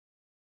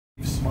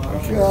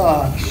Smile.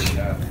 Gosh.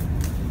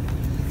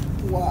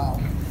 Wow.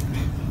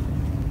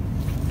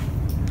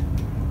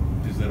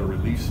 Is that a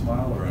relief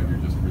smile, or you're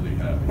just really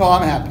happy? No,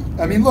 I'm happy.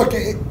 I mean, look,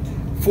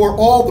 for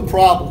all the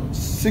problems,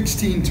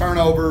 16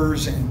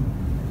 turnovers and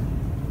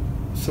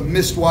some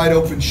missed wide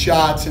open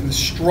shots and the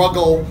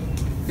struggle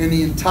in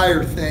the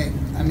entire thing.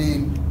 I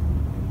mean,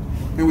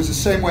 it was the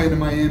same way in the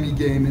Miami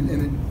game,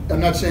 and I'm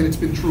not saying it's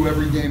been true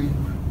every game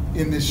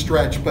in this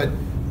stretch, but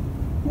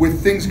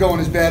with things going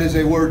as bad as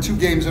they were, 2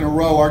 games in a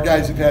row, our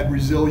guys have had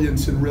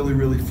resilience and really,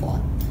 really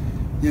fought.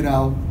 You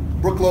know,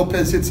 Brook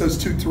Lopez hits those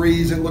 2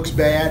 threes, it looks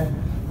bad.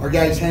 Our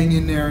guys hang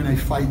in there and they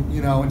fight,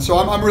 you know, and so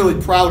I'm really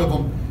proud of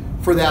them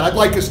for that. I'd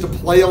like us to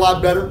play a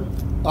lot better,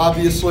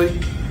 obviously,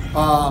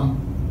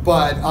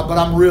 but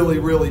I'm really,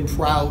 really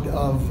proud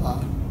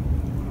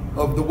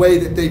of the way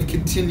that they've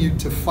continued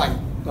to fight.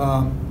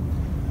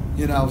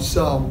 You know,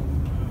 so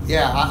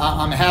yeah,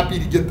 I'm happy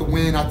to get the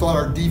win. I thought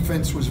our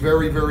defense was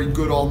very, very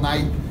good all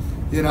night.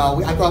 You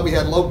know, I thought we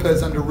had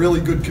Lopez under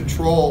really good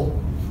control.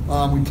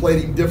 We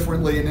played him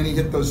differently, and then he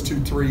hit those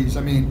 2 threes.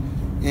 I mean,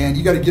 and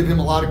you got to give him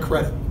a lot of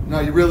credit. No,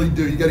 you really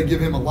do. You got to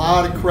give him a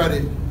lot of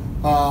credit.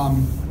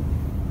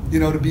 You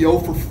know, to be 0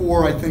 for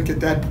 4, I think, at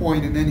that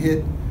point, and then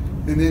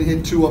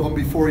hit 2 of them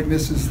before he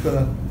misses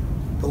the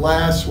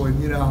last one.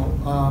 You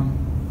know,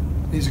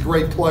 he's a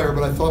great player,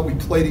 but I thought we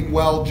played him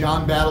well.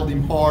 John battled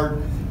him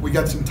hard. We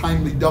got some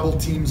timely double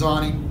teams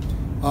on him.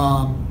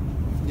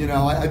 You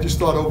know, I just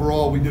thought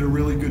overall we did a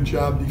really good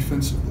job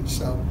defensively.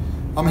 So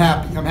I'm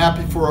happy. I'm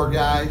happy for our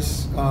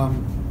guys.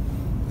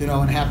 You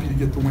know, and happy to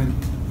get the win.